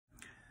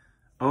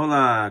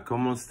Hola,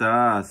 ¿cómo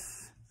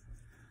estás?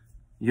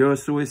 Yo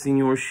soy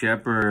Señor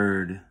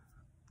Shepherd.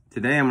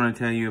 Today I'm going to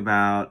tell you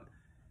about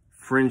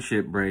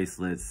friendship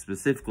bracelets,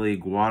 specifically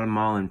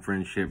Guatemalan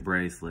friendship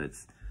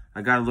bracelets.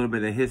 I got a little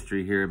bit of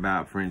history here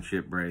about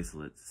friendship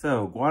bracelets.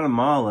 So,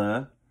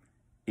 Guatemala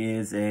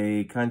is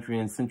a country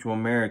in Central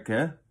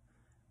America.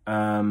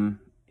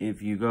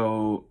 If you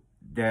go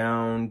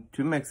down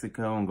to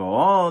Mexico and go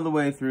all the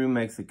way through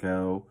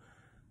Mexico,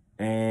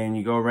 and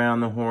you go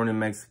around the Horn in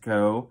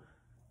Mexico,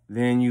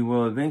 then you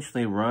will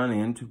eventually run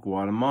into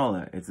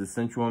Guatemala. It's a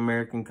Central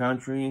American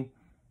country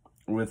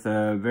with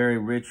a very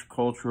rich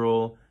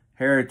cultural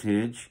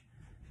heritage.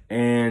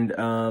 And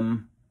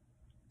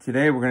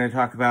today we're going to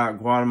talk about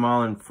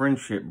Guatemalan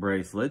friendship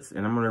bracelets,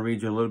 and I'm going to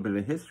read you a little bit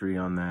of history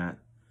on that.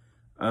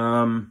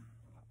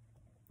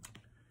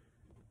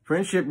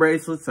 Friendship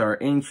bracelets are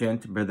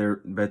ancient,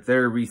 but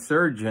their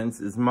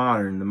resurgence is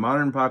modern. The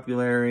modern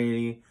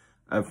popularity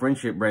of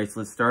friendship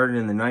bracelets started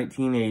in the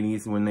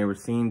 1980s when they were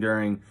seen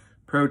during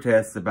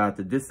protests about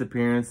the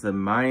disappearance of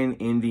Mayan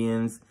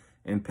Indians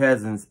and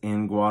peasants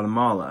in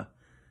Guatemala.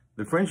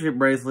 The friendship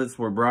bracelets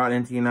were brought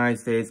into the United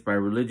States by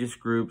religious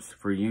groups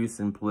for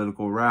use in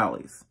political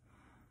rallies.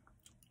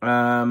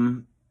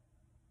 Obviously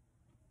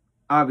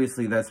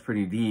that's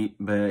pretty deep,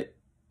 but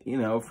you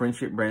know,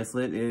 friendship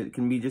bracelet, it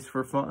can be just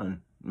for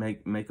fun.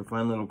 Make a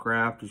fun little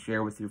craft to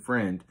share with your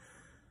friend.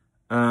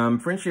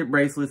 Friendship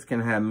bracelets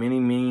can have many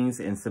meanings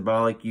and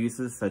symbolic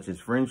uses such as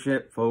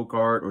friendship, folk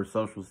art, or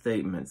social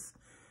statements.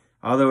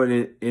 Although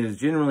it is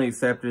generally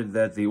accepted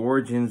that the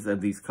origins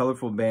of these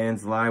colorful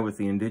bands lie with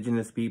the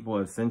indigenous people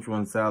of Central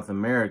and South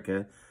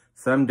America,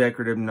 some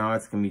decorative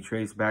knots can be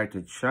traced back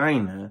to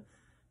China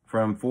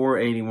from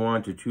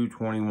 481 to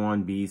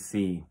 221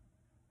 BC.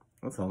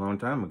 That's a long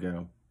time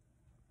ago.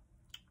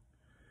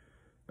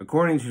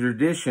 According to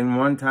tradition,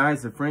 one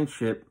ties a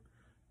friendship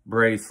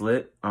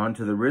bracelet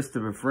onto the wrist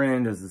of a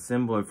friend as a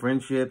symbol of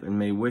friendship and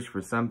may wish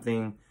for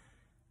something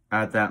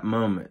at that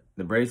moment.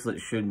 The bracelet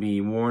should be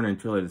worn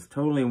until it is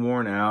totally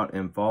worn out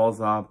and falls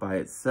off by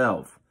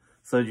itself.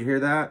 So did you hear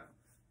that?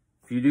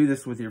 If you do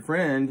this with your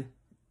friend,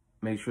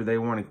 make sure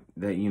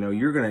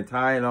you're going to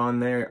tie it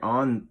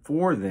on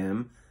for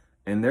them,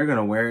 and they're going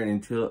to wear it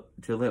until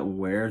it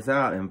wears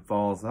out and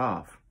falls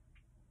off.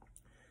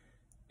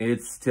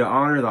 It's to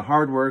honor the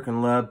hard work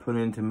and love put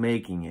into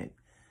making it.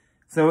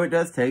 So it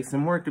does take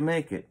some work to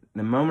make it.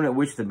 The moment at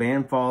which the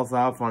band falls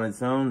off on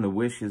its own, the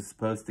wish is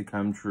supposed to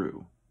come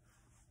true.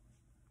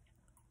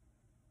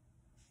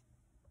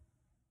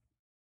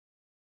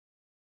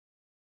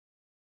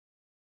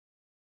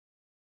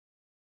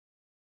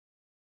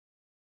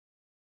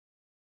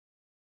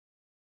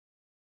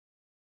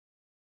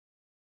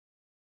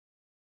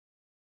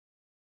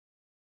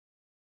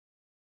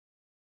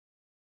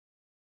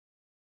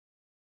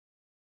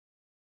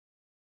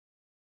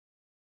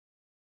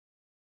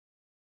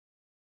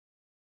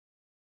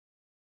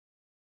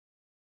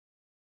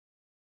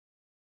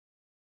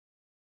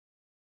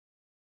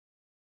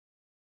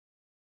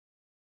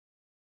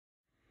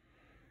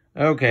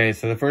 Okay,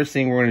 so the first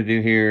thing we're going to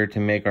do here to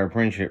make our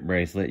friendship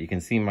bracelet, you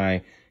can see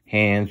my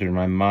hands or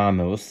my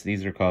manos.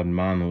 These are called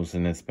manos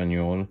in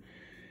Espanol.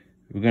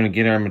 We're going to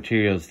get our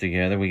materials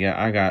together.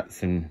 I got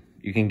some,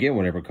 you can get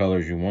whatever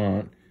colors you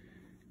want.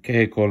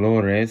 ¿Qué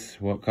colores?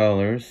 What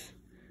colors?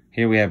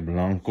 Here we have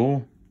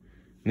blanco.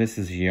 This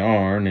is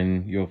yarn,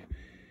 and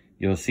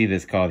you'll see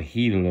this called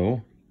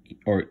hilo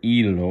or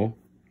hilo.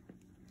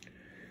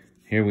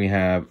 Here we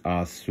have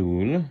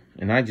azul,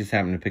 and I just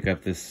happened to pick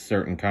up this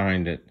certain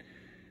kind at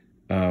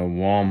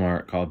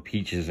Walmart called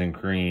Peaches and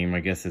Cream. I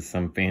guess it's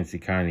some fancy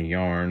kind of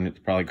yarn.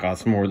 It probably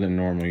costs more than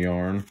normal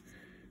yarn.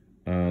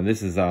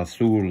 This is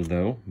azul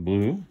though,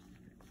 blue.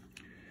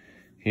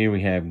 Here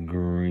we have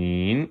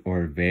green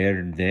or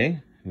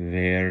verde.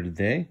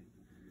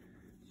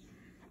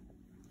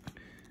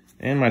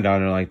 And my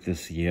daughter liked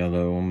this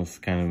yellow,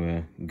 almost kind of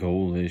a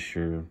goldish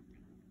or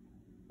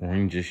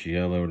orangish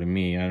yellow to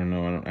me. I don't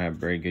know, I don't have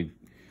very good,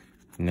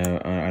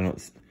 no,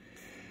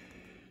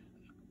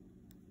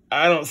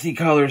 I don't see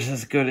colors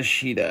as good as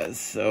she does.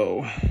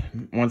 So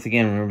once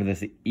again, remember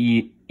this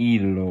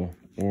hilo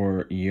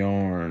or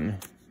yarn.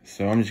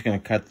 So I'm just going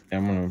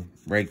to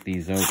break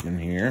these open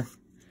here.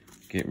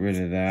 Get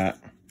rid of that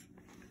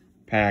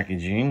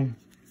packaging.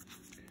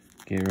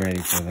 Get ready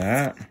for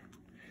that.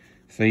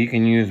 So you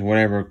can use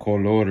whatever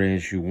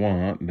colores you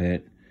want,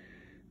 but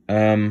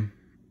and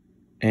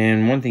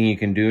one thing you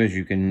can do is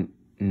you can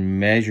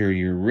measure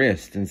your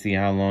wrist and see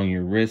how long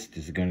your wrist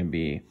is going to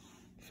be.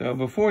 So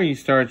before you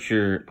start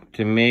to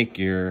make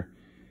your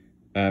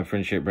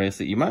friendship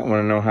bracelet, you might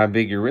want to know how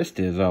big your wrist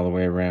is all the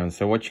way around.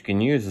 So what you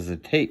can use is a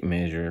tape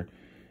measure,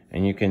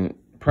 and you can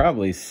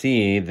probably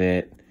see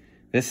that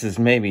this is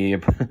maybe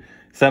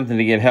something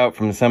to get help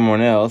from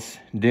someone else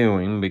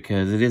doing,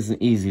 because it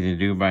isn't easy to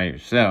do by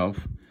yourself.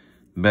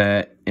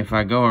 But if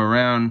I go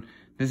around,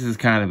 this is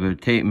kind of a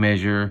tape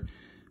measure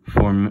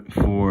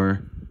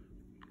for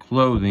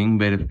clothing,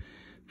 but if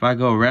I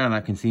go around,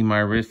 I can see my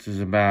wrist is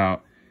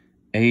about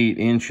 8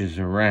 inches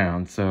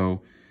around.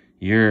 So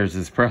yours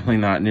is probably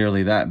not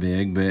nearly that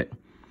big, but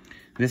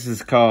this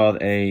is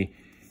called a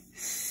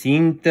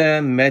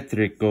cinta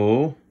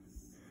métrico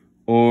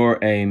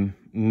or a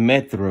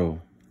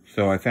metro.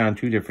 So I found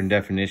two different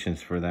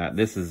definitions for that.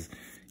 This is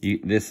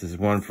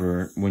one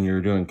for when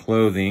you're doing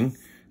clothing.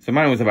 So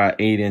mine was about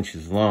 8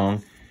 inches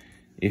long.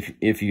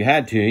 If you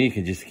had to, you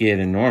could just get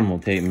a normal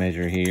tape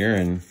measure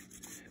here.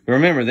 But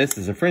remember, this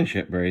is a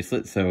friendship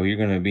bracelet, so you're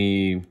going to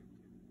be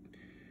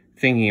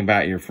thinking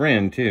about your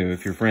friend too.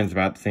 If your friend's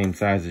about the same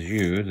size as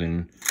you,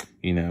 then,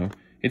 you know,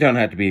 it don't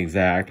have to be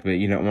exact, but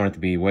you don't want it to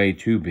be way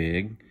too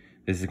big.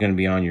 This is going to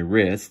be on your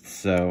wrist.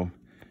 So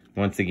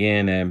once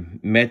again, a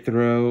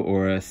metro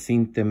or a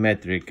cinta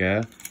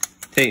métrica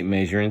tape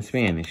measure in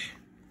Spanish.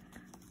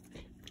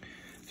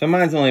 So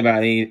mine's only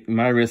about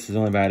my wrist is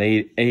only about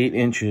 8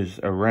 inches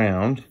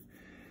around.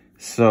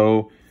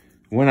 So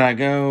when I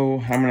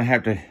go, I'm gonna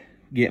have to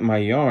get my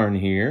yarn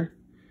here.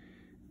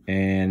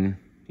 And,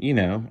 you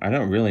know, I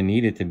don't really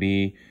need it to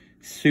be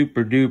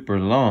super duper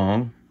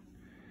long.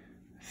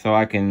 So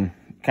I can,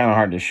 kind of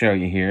hard to show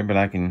you here, but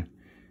I can,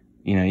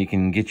 you know, you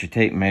can get your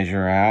tape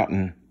measure out,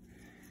 and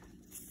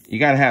you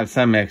gotta have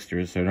some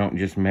extras, so don't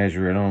just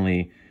measure it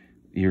only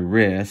your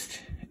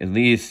wrist. At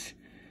least,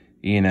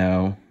 you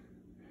know,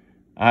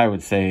 I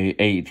would say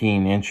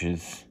 18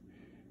 inches.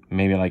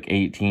 Maybe like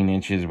 18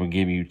 inches would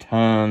give you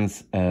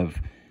tons of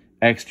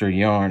extra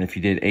yarn if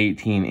you did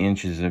 18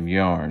 inches of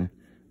yarn.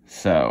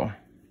 So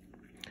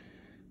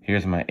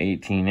here's my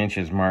 18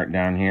 inches marked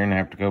down here, and I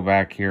have to go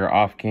back here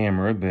off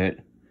camera, but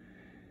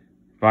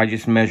if I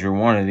just measure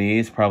one of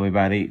these, probably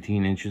about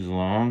 18 inches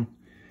long,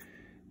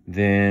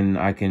 then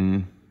I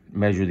can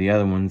measure the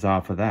other ones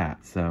off of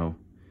that. So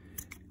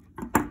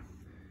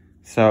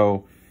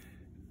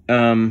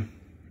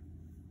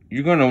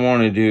you're going to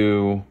want to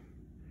do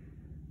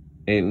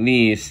at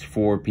least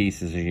 4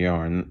 pieces of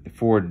yarn,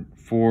 four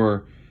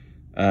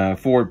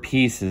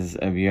pieces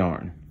of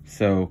yarn.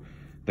 So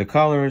the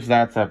colors,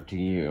 that's up to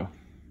you.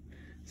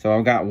 So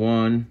I've got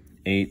one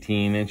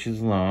 18 inches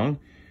long,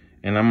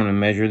 and I'm going to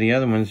measure the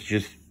other ones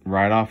just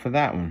right off of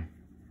that one.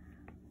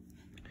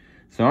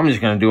 So I'm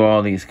just going to do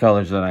all these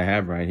colors that I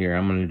have right here.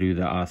 I'm going to do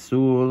the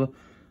azul,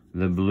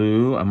 the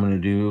blue. I'm going to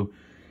do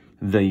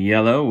the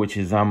yellow, which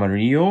is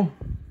amarillo.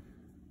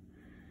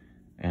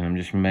 And I'm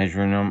just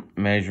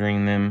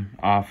measuring them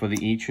off of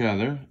each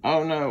other.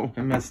 Oh no,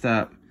 I messed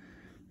up.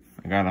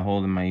 I got a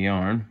hold of my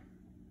yarn.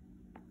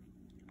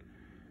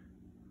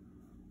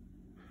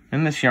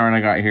 And this yarn I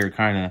got here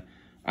kind of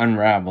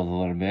unraveled a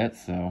little bit,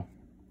 so.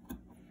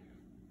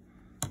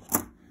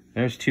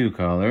 There's 2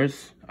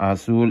 colors,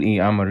 azul y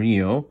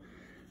amarillo.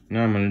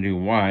 Now I'm going to do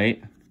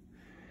white.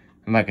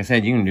 And like I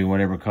said, you can do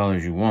whatever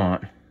colors you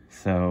want.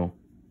 So,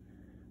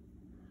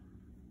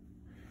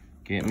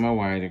 get my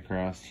white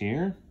across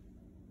here.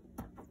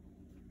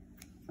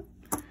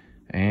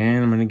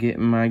 And I'm going to get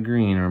my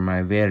green, or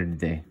my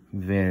verde.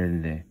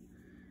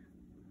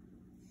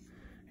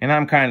 And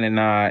I'm kind of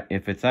not,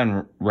 if it's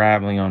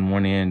unraveling on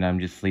one end, I'm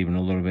just leaving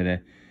a little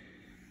bit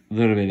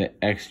of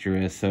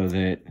extra so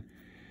that,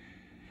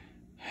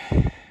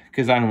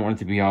 because I don't want it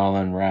to be all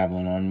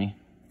unraveling on me.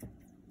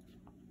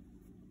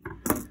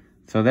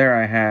 So there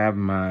I have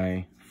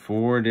my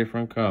 4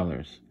 different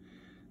colors.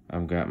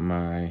 I've got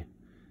my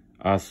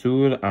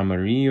azul,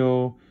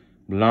 amarillo,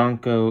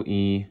 blanco,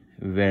 y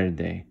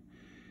verde.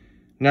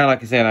 Now,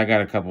 like I said, I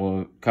got a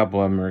couple of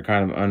them are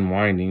kind of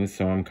unwinding,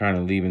 so I'm kind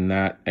of leaving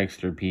that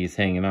extra piece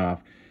hanging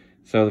off.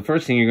 So the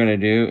first thing you're going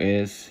to do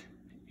is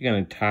you're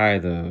going to tie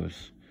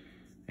those.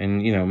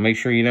 And, you know, make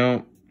sure you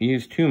don't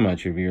use too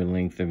much of your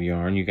length of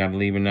yarn. You got to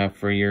leave enough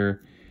for you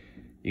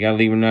got to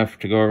leave enough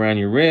to go around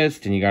your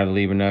wrist, and you got to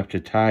leave enough to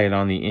tie it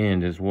on the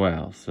end as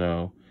well.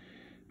 So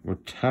we're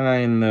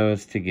tying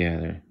those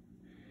together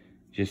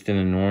just in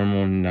a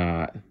normal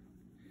knot.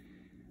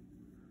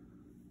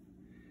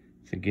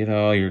 To get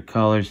all your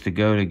colors to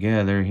go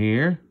together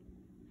here.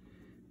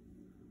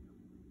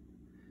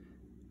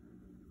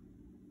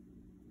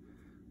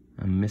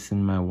 I'm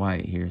missing my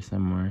white here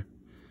somewhere.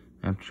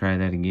 I have to try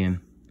that again.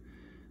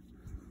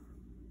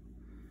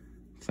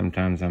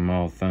 Sometimes I'm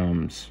all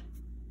thumbs.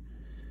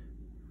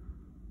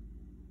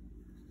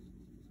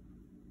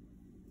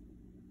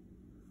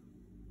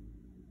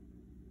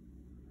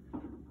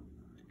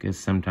 Guess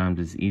sometimes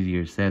it's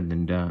easier said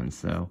than done.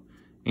 So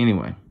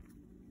anyway.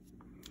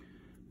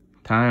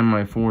 Tying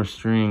my 4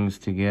 strings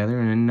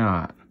together in a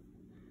knot.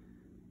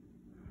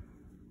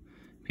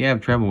 If you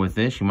have trouble with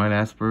this, you might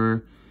ask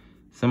for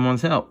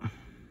someone's help.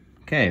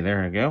 Okay,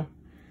 there I go.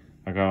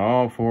 I got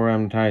all 4 of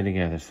them tied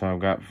together. So I've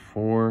got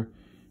 4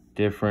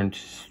 different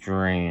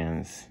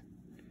strands.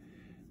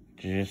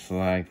 Just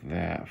like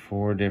that.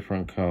 4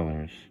 different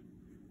colors.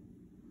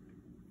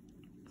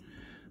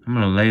 I'm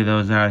going to lay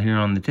those out here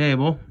on the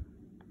table.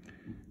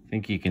 I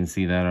think you can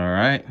see that all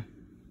right.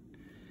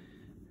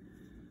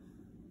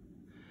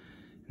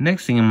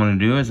 Next thing I'm going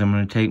to do is I'm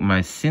going to take my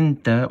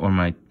cinta, or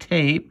my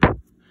tape,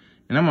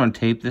 and I'm going to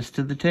tape this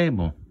to the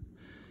table.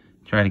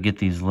 Try to get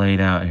these laid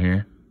out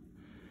here.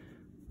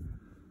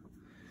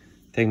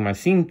 Take my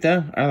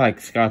cinta. I like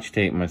Scotch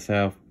tape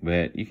myself,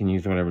 but you can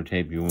use whatever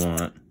tape you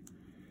want.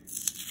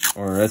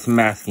 Or that's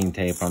masking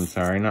tape, I'm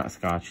sorry, not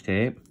Scotch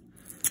tape.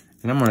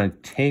 And I'm going to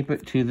tape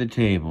it to the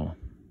table.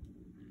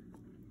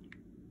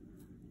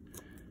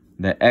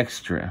 The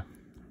extra.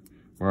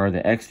 Where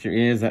the extra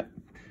is,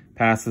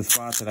 past the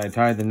spot that I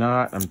tied the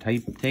knot, I'm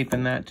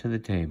taping that to the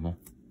table.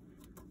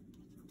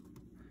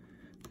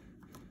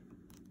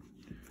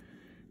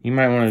 You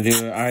might want to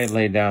do it. I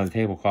laid down the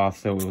tablecloth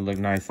so it would look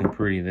nice and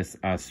pretty, this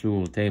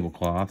Azul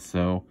tablecloth.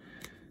 So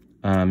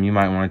you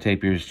might want to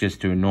tape yours just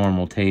to a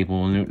normal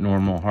table,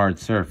 normal hard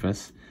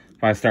surface.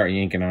 If I start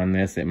yanking on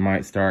this, it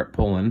might start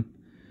pulling.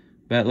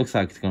 But it looks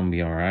like it's going to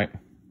be all right.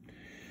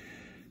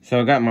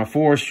 So I got my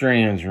 4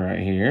 strands right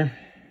here.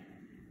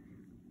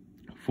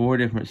 4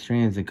 different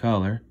strands of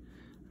color.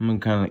 I'm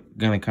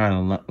gonna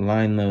kind of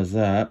line those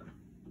up.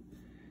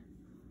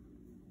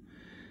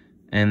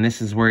 And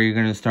this is where you're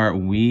going to start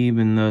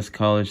weaving those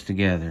colors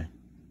together.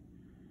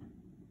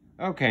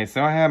 Okay,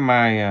 so I have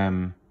my,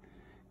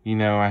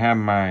 I have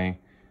my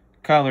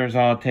colors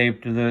all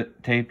taped to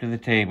the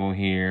table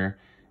here.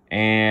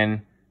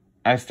 And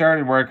I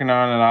started working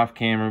on it off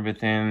camera, but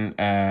then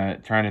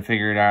trying to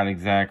figure it out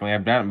exactly.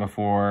 I've done it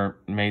before,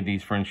 made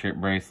these friendship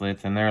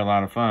bracelets, and they're a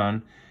lot of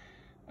fun.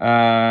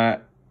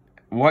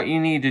 What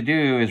you need to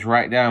do is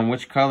write down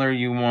which color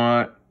you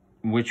want,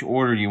 which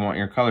order you want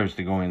your colors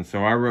to go in.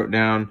 So I wrote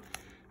down,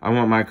 I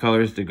want my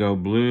colors to go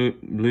blue,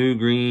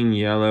 green,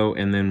 yellow,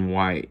 and then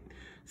white.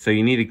 So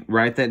you need to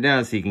write that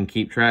down so you can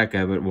keep track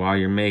of it while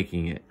you're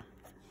making it.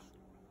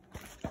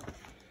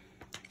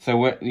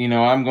 So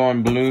I'm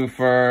going blue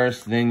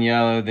first, then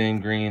yellow, then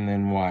green,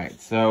 then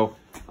white. So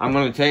I'm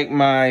going to take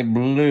my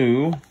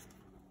blue,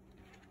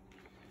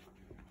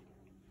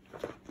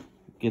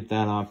 get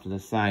that off to the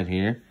side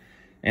here,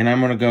 and I'm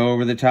going to go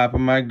over the top of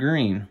my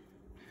green.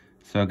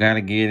 So I got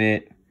to get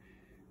it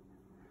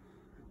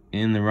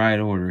in the right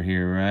order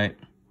here, right?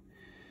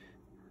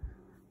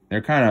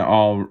 They're kind of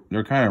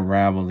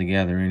raveled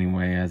together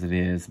anyway as it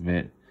is,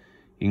 but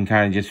you can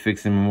kind of just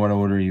fix them in what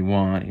order you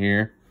want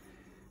here.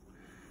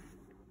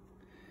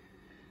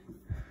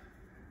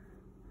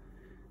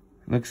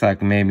 Looks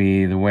like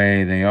maybe the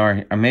way they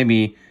are,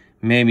 maybe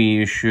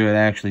you should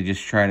actually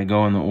just try to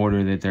go in the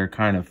order that they're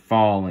kind of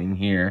falling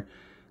here.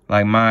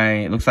 Like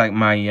it looks like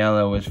my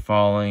yellow is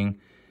falling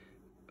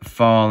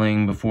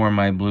before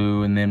my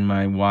blue, and then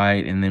my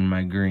white, and then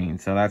my green.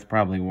 So that's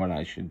probably what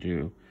I should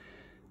do,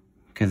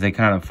 because they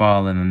kind of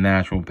fall in a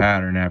natural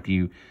pattern after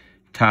you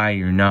tie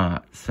your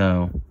knot.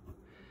 So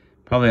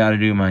probably ought to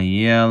do my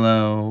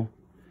yellow.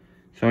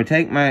 So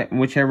take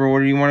whichever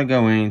order you want to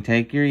go in,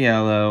 take your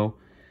yellow,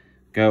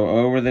 go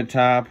over the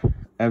top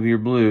of your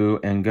blue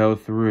and go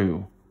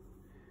through,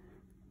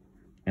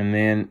 and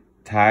then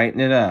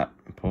tighten it up.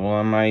 Pull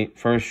on my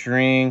first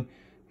string,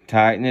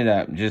 tighten it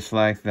up just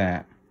like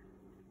that.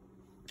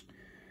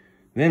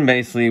 Then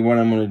basically what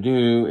I'm going to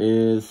do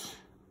is,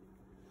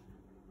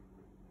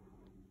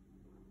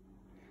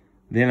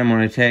 then I'm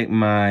going to take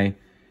my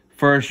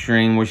first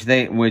string, which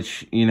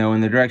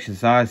in the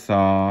directions I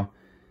saw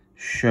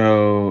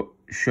showed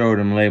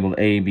them labeled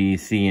A, B,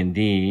 C, and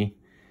D.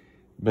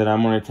 But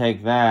I'm going to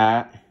take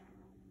that,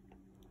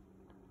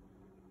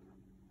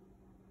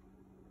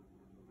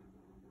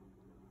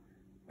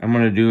 I'm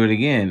going to do it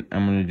again.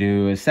 I'm going to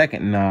do a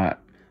second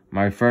knot,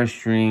 my first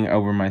string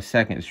over my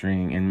second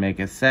string, and make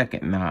a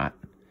second knot.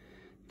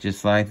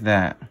 Just like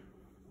that.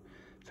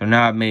 So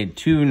now I've made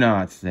 2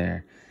 knots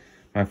there.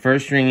 My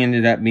first string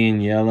ended up being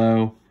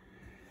yellow,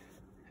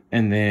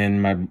 and then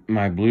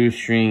my blue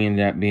string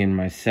ended up being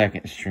my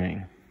second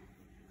string.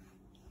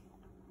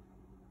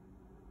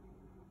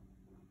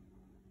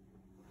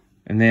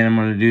 And then I'm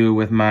going to do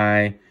with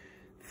my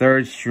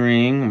third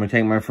string, I'm going to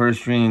take my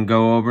first string and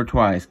go over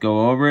twice.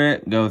 Go over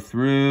it, go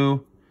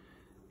through,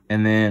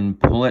 and then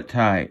pull it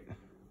tight.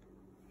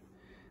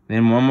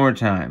 Then one more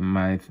time.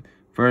 My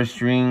first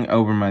string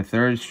over my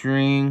third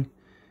string,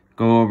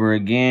 go over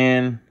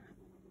again,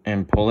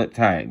 and pull it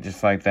tight,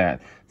 just like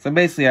that. So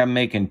basically I'm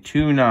making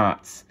 2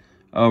 knots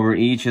over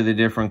each of the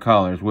different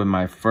colors with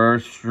my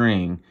first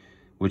string,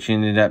 which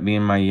ended up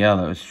being my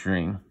yellow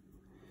string.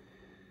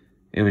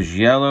 It was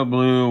yellow,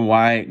 blue,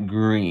 white,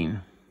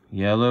 green.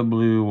 Yellow,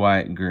 blue,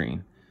 white,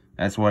 green.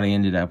 That's what I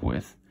ended up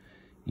with.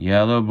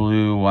 Yellow,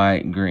 blue,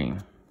 white,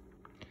 green.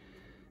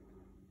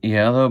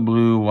 Yellow,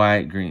 blue,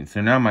 white, green.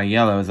 So now my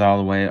yellow is all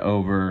the way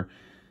over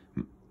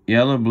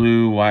yellow,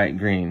 blue, white,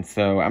 green.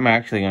 So I'm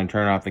actually going to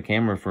turn off the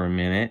camera for a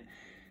minute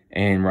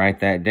and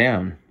write that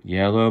down.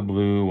 Yellow,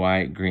 blue,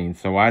 white, green.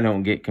 So I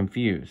don't get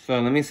confused.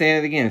 So let me say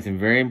it again. It's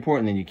very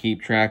important that you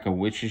keep track of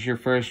which is your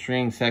first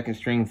string, second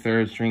string,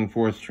 third string,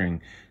 fourth string.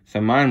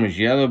 So mine was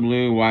yellow,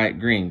 blue, white,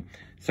 green.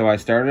 So I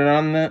started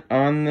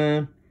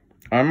on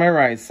my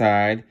right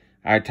side.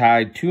 I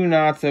tied 2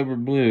 knots over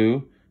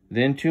blue,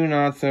 then 2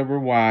 knots over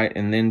white,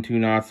 and then 2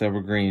 knots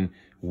over green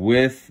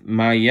with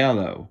my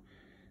yellow.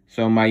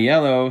 So my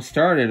yellow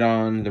started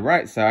on the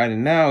right side,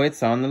 and now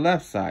it's on the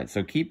left side.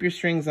 So keep your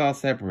strings all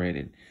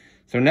separated.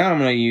 So now I'm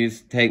going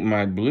to take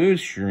my blue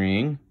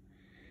string,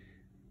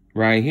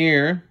 right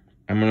here,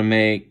 I'm going to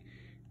make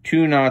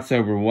 2 knots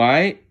over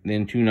white,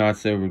 then 2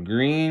 knots over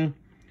green,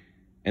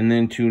 and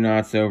then 2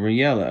 knots over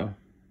yellow.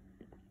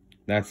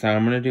 That's how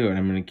I'm going to do it.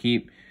 I'm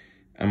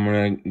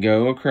going to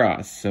go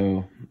across.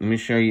 So let me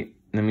show you,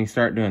 let me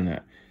start doing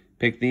that.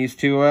 Pick these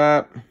two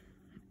up,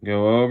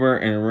 go over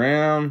and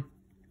around.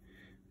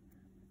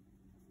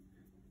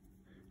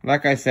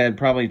 Like I said,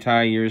 probably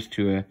tie yours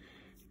to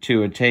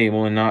a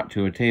table and not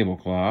to a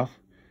tablecloth.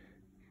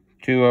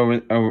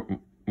 1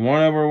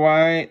 over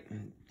white,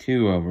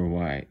 2 over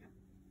white.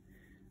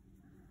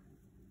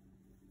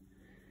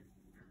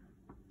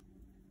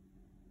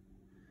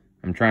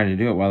 I'm trying to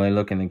do it while I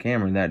look in the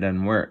camera, and that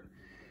doesn't work.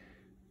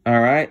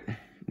 Alright,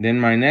 then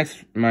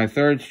my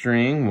third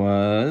string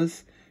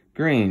was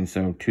green,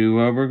 so 2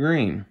 over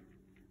green.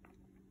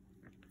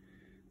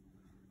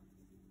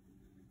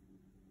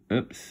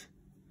 Oops.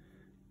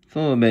 It's a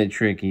little bit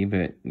tricky,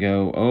 but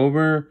go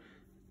over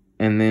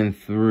and then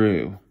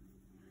through.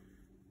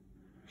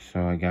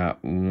 So I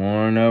got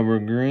 1 over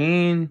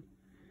green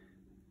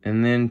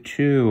and then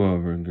 2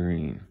 over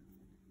green.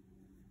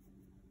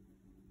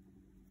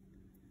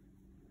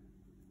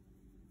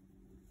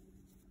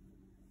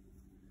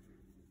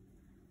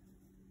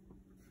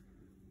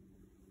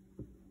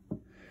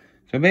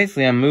 So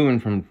basically I'm moving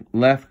from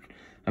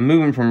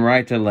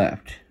right to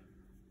left.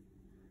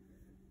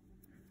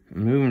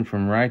 I'm moving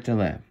from right to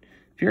left.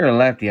 If you're a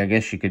lefty, I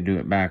guess you could do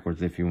it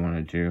backwards if you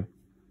wanted to.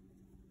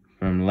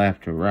 From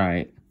left to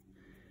right.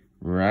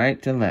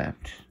 Right to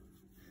left.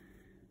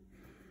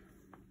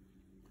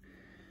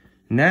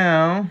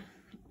 Now,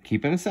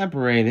 keeping it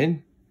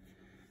separated,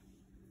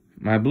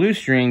 my blue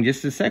string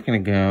just a second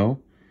ago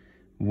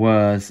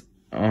was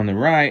on the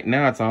right.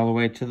 Now it's all the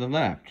way to the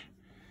left.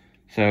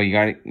 So you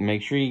got to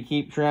make sure you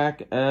keep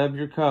track of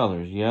your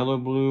colors. Yellow,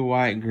 blue,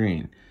 white,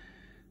 green.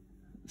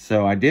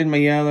 So I did my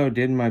yellow,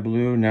 did my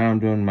blue. Now I'm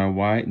doing my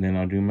white, and then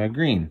I'll do my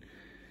green.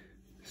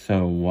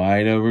 So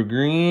white over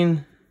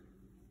green.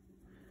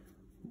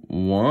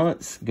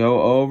 Once,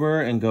 go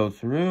over and go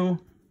through.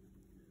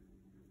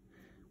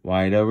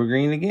 White over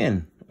green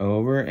again.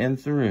 Over and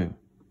through.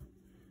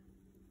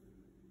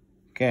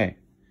 Okay.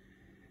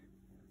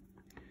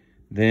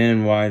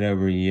 Then white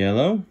over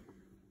yellow.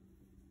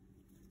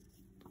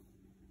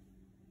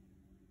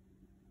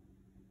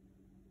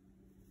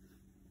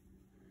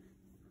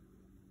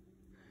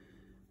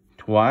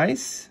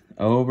 Twice,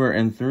 over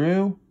and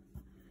through,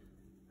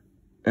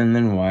 and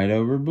then white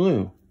over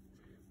blue.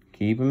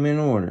 Keep them in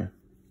order.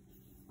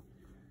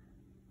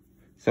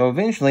 So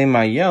eventually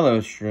my yellow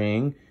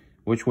string,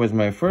 which was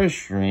my first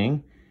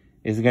string,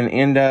 is going to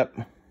end up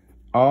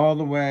all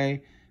the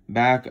way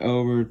back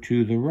over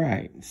to the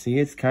right. See,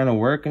 it's kind of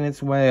working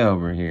its way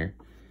over here.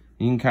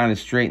 You can kind of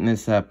straighten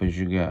this up as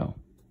you go.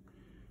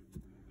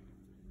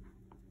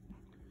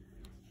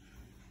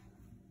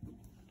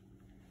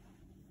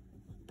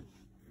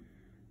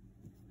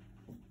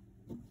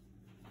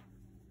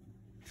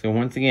 So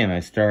once again,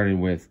 I started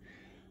with,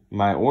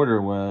 my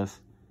order was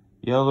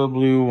yellow,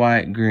 blue,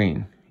 white,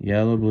 green.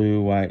 Yellow,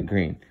 blue, white,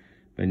 green.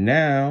 But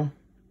now,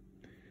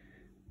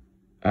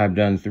 I've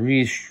done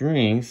 3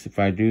 strings. If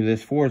I do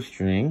this 4th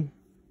string,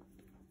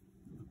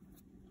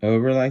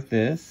 over like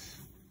this,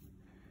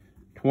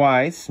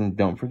 twice, and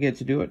don't forget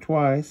to do it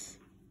twice.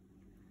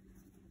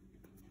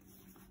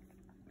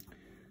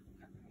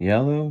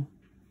 Yellow,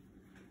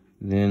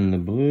 then the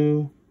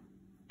blue,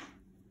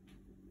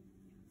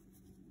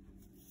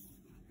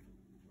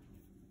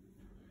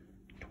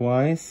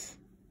 twice,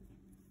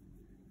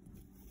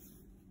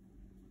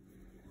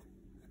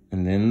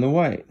 and then the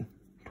white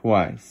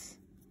twice.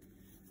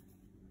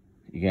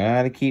 You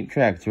gotta keep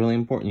track. It's really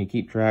important you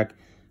keep track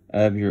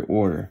of your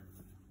order.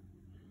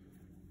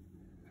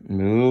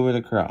 Move it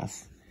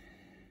across.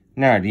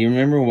 Now, do you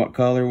remember what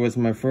color was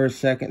my first,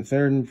 second,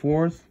 third, and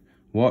fourth?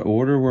 What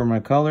order were my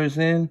colors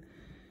in?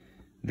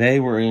 They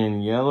were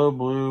in yellow,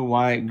 blue,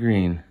 white,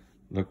 green.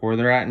 Look where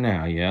they're at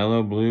now.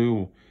 Yellow,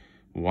 blue,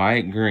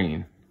 white,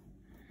 green.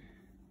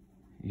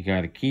 You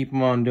got to keep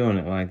them on doing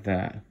it like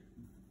that.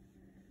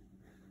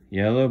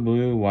 Yellow,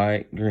 blue,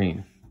 white,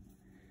 green.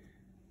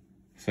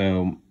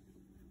 So,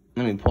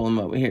 let me pull them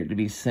over here to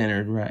be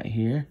centered right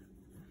here.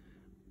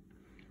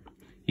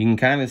 You can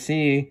kind of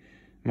see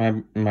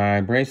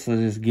my bracelet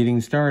is getting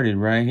started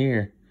right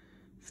here.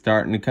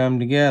 Starting to come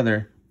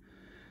together.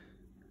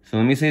 So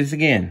let me say this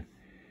again.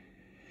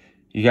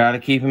 You got to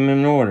keep them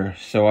in order.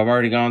 So I've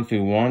already gone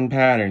through one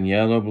pattern.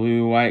 Yellow,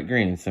 blue, white,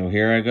 green. So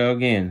here I go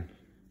again.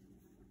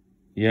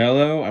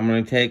 Yellow, I'm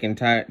going to take and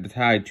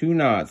tie 2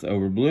 knots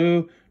over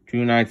blue,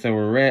 2 knots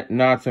over red,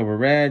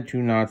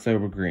 2 knots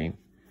over green.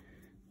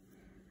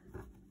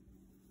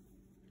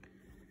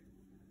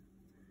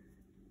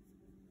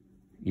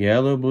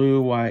 Yellow,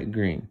 blue, white,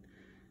 green.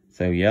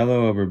 So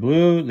yellow over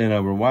blue, then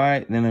over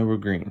white, then over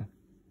green.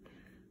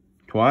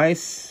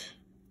 Twice.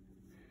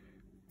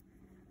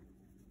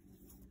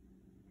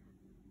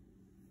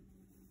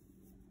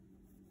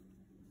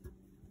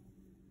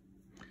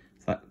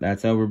 So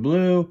that's over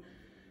blue.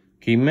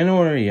 Keep them in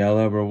order.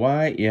 Yellow over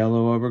white,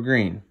 yellow over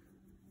green.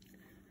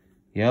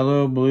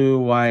 Yellow, blue,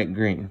 white,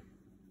 green.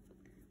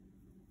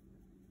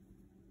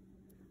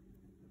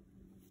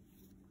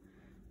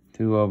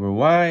 2 over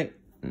white,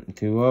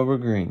 2 over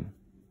green.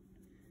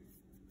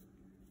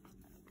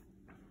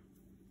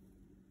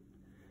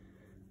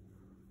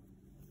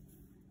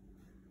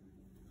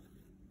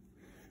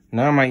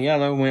 Now my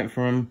yellow went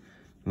from,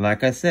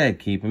 like I said,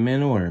 keep them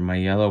in order. My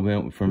yellow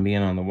went from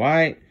being on the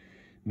white,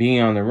 being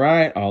on the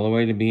right, all the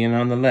way to being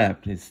on the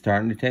left. It's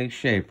starting to take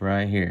shape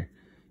right here.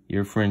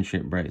 Your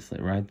friendship bracelet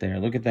right there.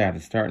 Look at that.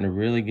 It's starting to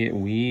really get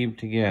weaved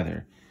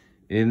together.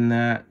 Isn't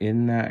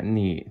that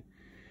neat?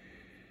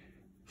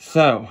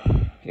 So,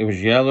 it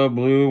was yellow,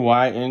 blue,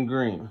 white, and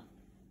green.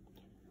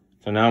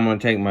 So now I'm going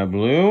to take my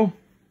blue,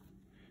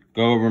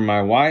 go over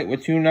my white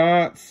with 2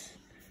 knots.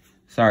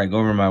 Sorry, go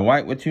over my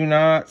white with 2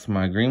 knots,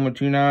 my green with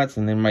 2 knots,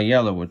 and then my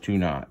yellow with 2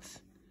 knots.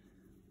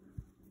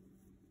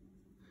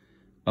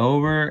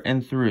 Over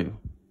and through.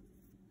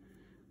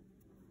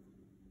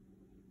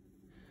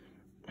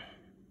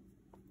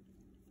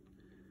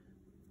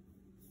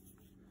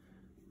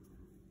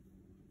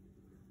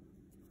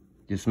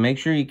 Just make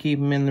sure you keep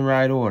them in the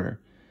right order.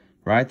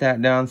 Write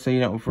that down so you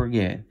don't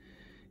forget.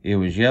 It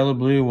was yellow,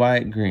 blue,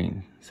 white,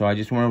 green. So I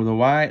just went over the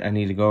white. I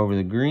need to go over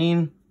the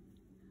green.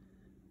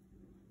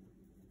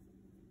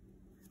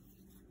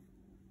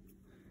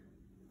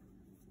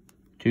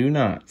 Two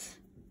knots.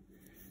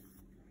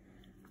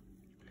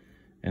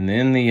 And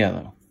then the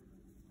yellow.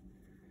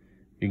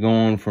 You're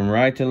going from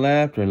right to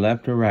left or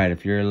left to right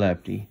if you're a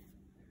lefty.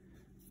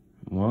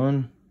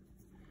 1,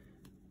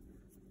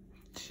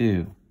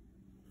 2.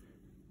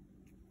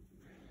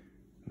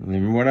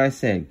 Remember what I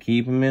said,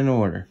 keep them in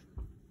order.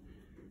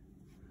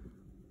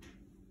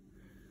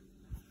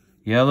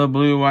 Yellow,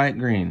 blue, white,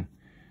 green.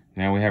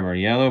 Now we have our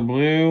yellow,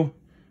 blue,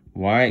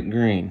 white,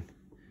 green.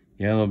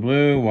 Yellow,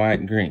 blue,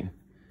 white, green.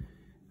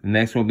 The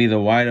next will be the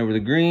white over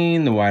the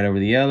green, the white over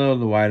the yellow,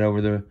 the white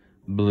over the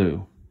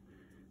blue.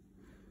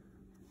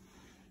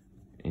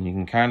 And you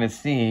can kind of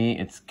see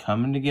it's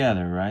coming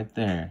together right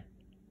there.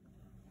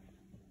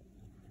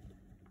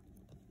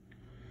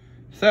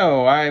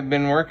 So I've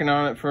been working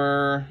on it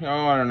for,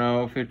 I don't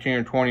know, 15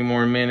 or 20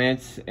 more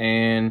minutes.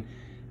 And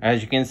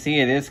as you can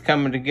see, it is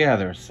coming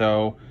together.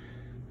 So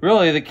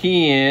really the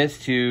key is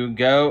to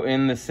go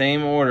in the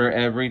same order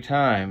every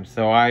time.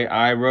 So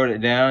I wrote it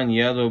down,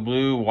 yellow,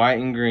 blue, white,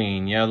 and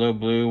green. Yellow,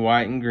 blue,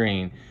 white, and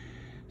green.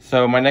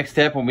 So my next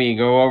step will be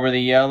go over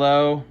the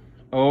yellow,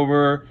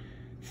 over,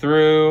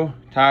 through,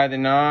 tie the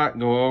knot,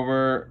 go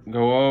over,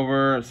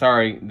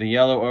 the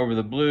yellow over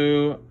the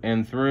blue,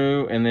 and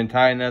through, and then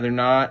tie another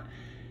knot.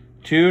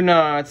 2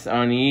 knots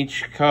on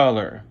each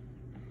color.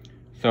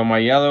 So my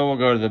yellow will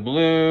go to the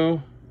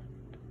blue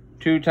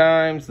 2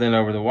 times, then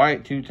over the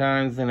white 2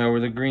 times, then over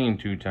the green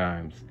 2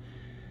 times.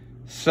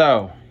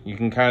 So you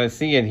can kind of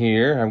see it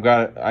here.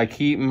 I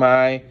keep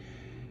my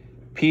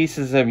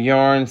pieces of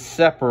yarn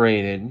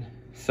separated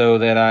so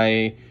that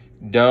I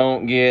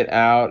don't get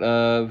out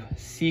of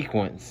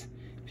sequence.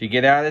 If you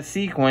get out of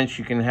sequence,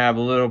 you can have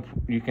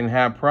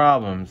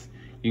problems.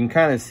 You can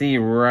kind of see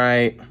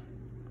right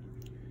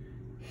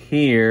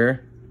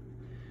here,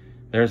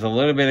 there's a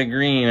little bit of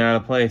green out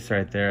of place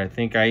right there. I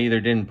think I either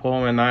didn't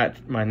pull my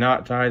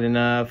knot tight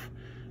enough,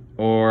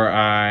 or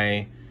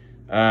I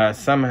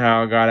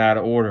somehow got out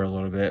of order a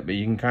little bit. But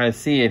you can kind of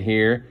see it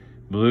here.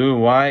 Blue,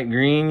 white,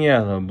 green,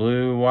 yellow.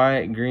 Blue,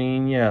 white,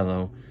 green,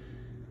 yellow.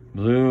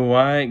 Blue,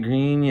 white,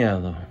 green,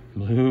 yellow.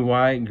 Blue,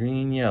 white,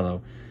 green,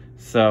 yellow.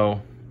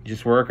 So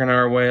just working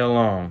our way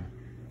along.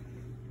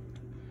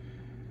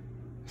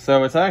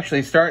 So it's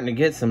actually starting to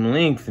get some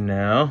length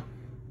now.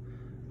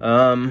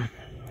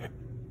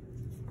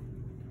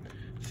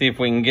 See if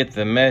we can get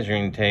the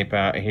measuring tape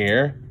out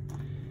here.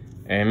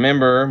 And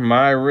remember,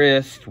 my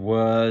wrist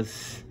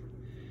was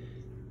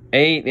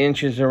 8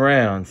 inches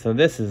around. So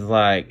this is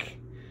like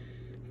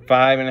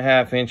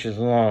 5.5 inches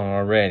long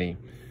already.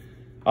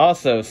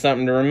 Also,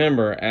 something to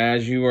remember,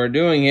 as you are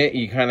doing it,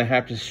 you kind of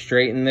have to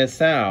straighten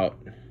this out.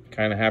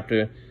 Kind of have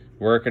to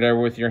work it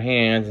over with your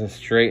hands and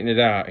straighten it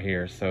out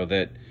here so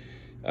that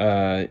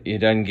it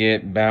doesn't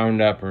get bound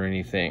up or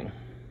anything.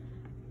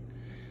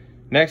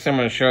 Next, I'm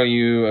going to show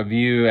you a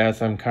view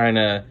as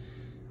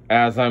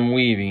I'm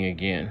weaving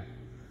again.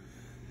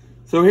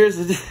 So here's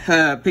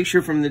a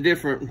picture from the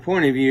different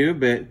point of view,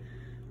 but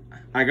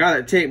I got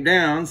it taped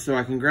down so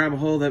I can grab a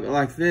hold of it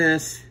like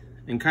this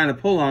and kind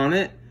of pull on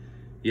it.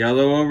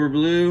 Yellow over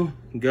blue,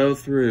 go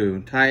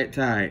through, tie it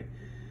tight.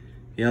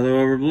 Yellow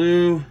over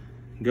blue,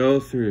 go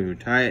through,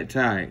 tie it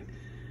tight.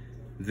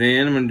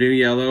 Then I'm going to do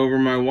yellow over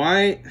my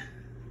white,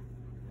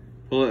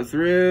 pull it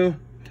through,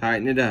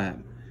 tighten it up.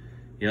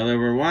 Yellow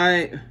over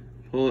white,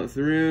 pull it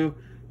through,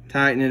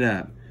 tighten it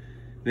up.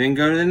 Then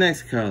go to the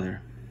next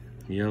color.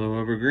 Yellow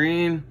over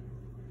green.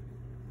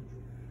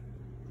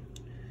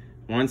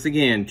 Once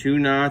again, 2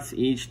 knots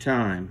each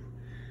time.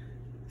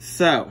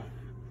 So,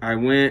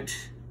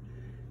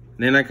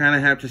 then I kind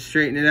of have to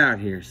straighten it out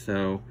here.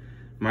 So,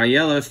 my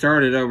yellow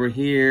started over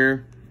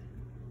here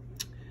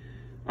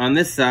on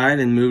this side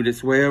and moved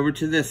its way over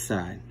to this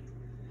side.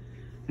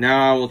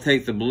 Now I will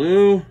take the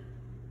blue,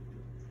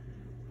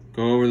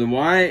 go over the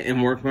white,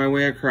 and work my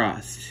way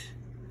across.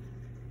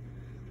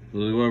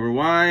 Blue over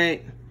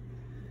white,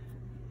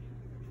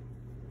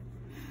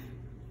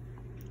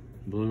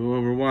 blue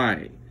over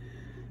white,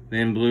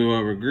 then blue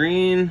over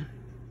green,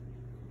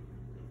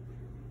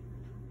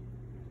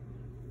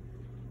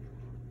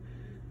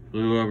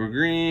 blue over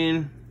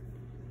green,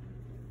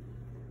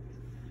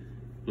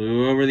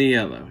 blue over the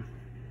yellow.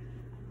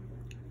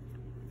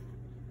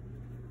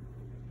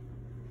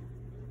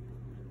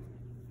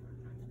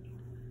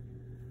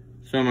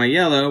 So my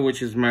yellow,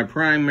 which is my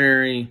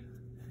primary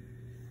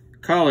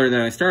color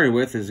that I started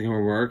with, is going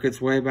to work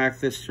its way back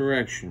this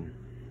direction.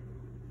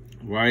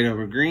 White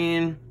over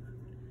green.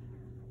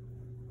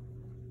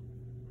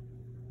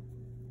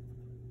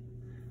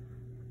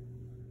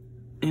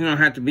 You don't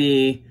have to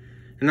be,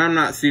 and I'm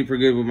not super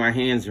good with my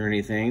hands or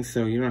anything,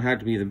 so you don't have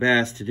to be the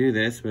best to do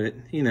this, but,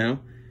 you know,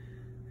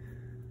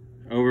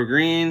 over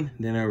green,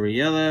 then over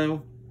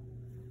yellow.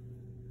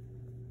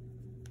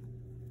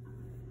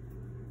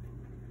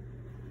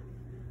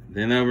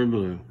 Then over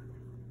blue.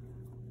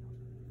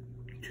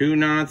 2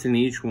 knots in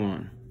each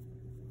one.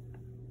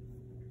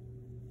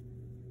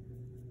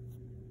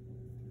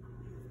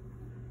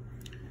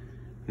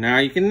 Now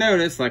you can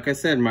notice, like I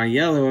said, my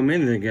yellow a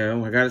minute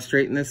ago, I got to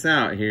straighten this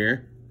out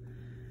here.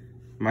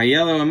 My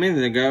yellow a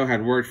minute ago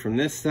had worked from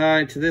this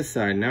side to this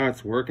side. Now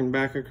it's working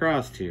back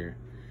across here.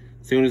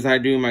 As soon as I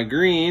do my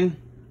green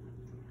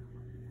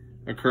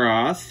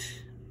across,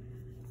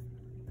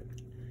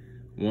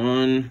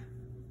 1,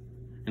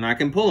 and I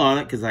can pull on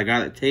it because I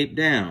got it taped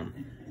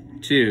down.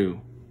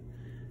 2,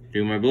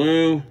 do my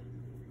blue,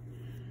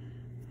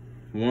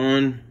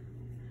 1,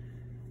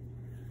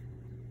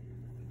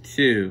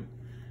 2,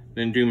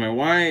 then do my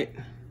white,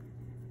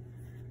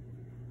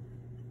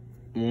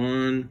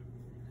 1,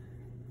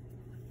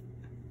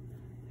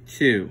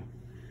 2.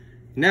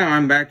 Now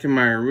I'm back to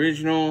my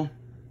original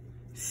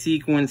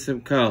sequence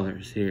of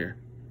colors here.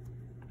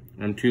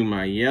 I'm to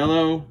my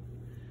yellow,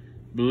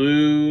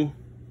 blue,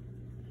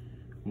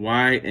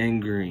 white,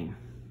 and green.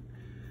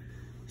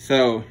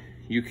 So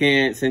you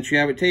can, since you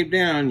have it taped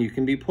down, you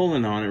can be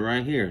pulling on it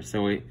right here,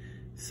 so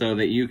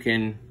that you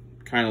can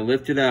kind of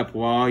lift it up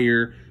while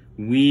you're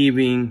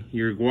weaving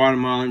your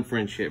Guatemalan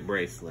Friendship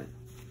Bracelet.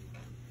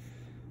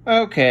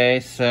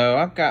 Okay, so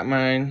I've got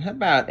mine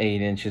about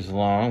 8 inches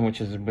long, which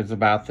was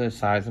about the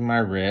size of my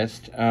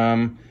wrist.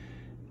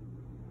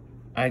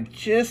 I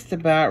just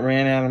about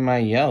ran out of my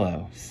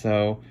yellow.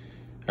 So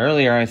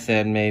earlier I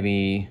said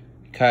maybe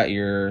cut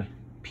your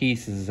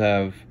pieces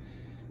of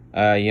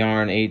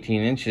yarn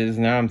 18 inches.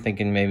 Now I'm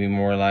thinking maybe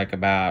more like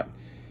about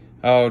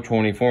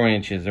 24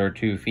 inches or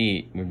 2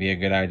 feet would be a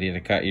good idea to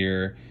cut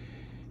your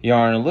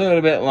yarn a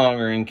little bit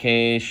longer in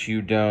case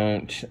you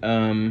don't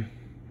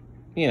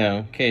you know,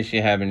 in case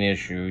you have an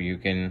issue. You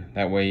can,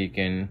 that way you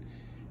can,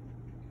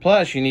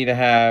 plus you need to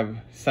have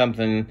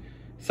some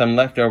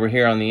left over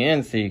here on the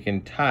end so you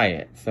can tie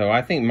it. So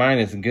I think mine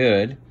is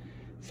good.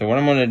 So what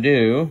I'm going to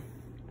do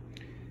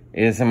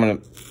is I'm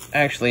going to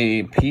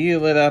actually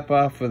peel it up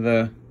off of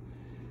the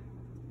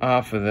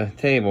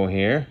table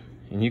here,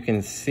 and you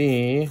can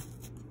see,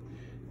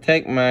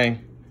 take my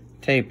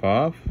tape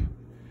off,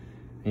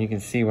 and you can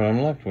see what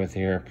I'm left with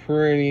here. A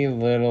pretty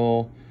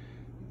little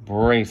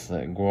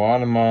bracelet,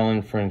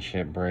 Guatemalan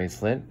Friendship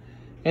Bracelet,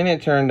 and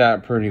it turned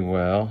out pretty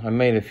well. I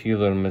made a few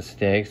little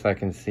mistakes I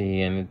can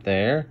see in it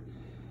there,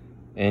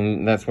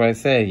 and that's why I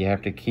said you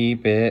have to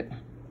keep it.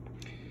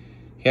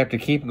 You have to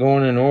keep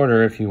going in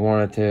order if you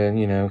want it to,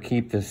 you know,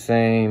 keep the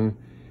same.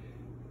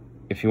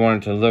 If you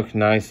want it to look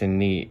nice and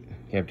neat,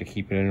 you have to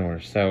keep it in order.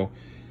 So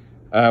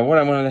what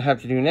I'm going to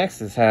have to do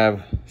next is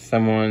have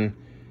someone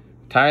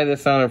tie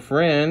this on a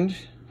friend,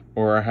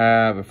 or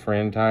have a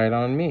friend tie it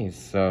on me.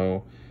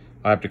 So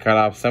I'll have to cut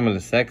off some of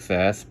this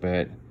excess,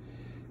 but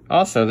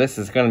also this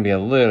is going to be a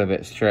little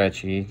bit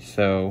stretchy.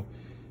 So,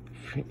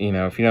 you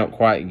know, if you don't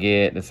quite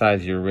get the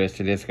size of your wrist,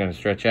 it is going to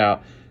stretch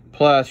out.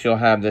 Plus, you'll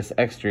have this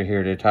extra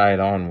here to tie it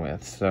on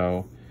with.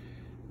 So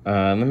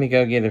let me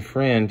go get a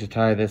friend to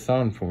tie this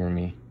on for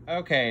me.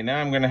 Okay,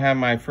 now I'm going to have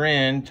my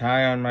friend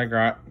tie on my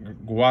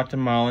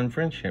Guatemalan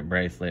Friendship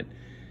Bracelet.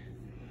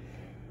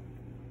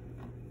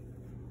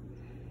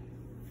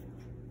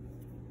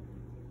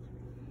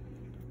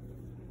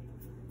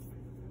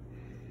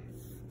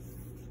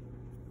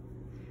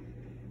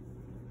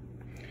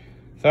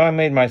 So I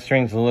made my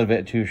strings a little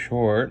bit too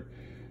short.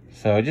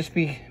 So just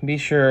be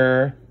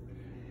sure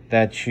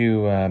that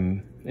you,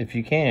 if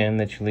you can,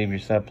 that you leave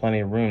yourself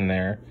plenty of room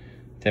there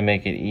to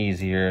make it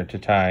easier to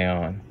tie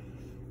on.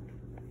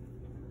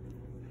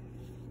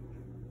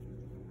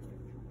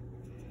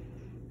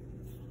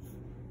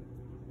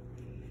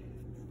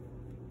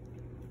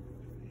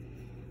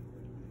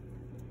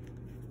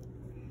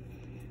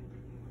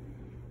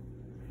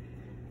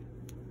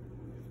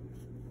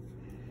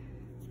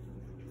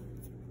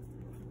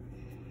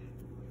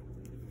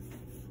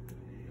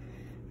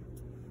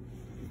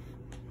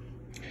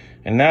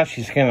 And now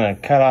she's gonna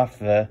cut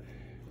off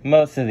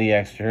most of the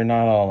extra,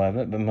 not all of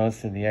it, but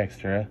most of the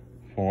extra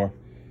for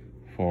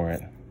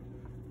it.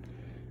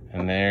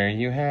 And there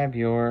you have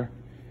your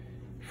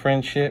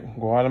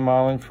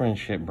Guatemalan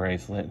Friendship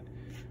Bracelet.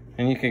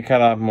 And you could cut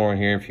off more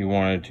here if you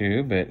wanted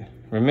to, but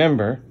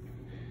remember,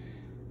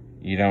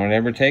 You don't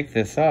ever take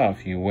this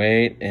off. You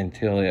wait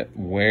until it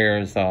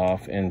wears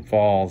off and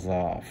falls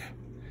off.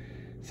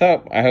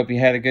 So, I hope you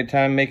had a good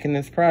time making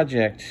this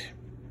project.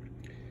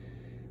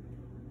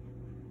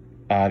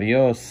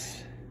 Adios.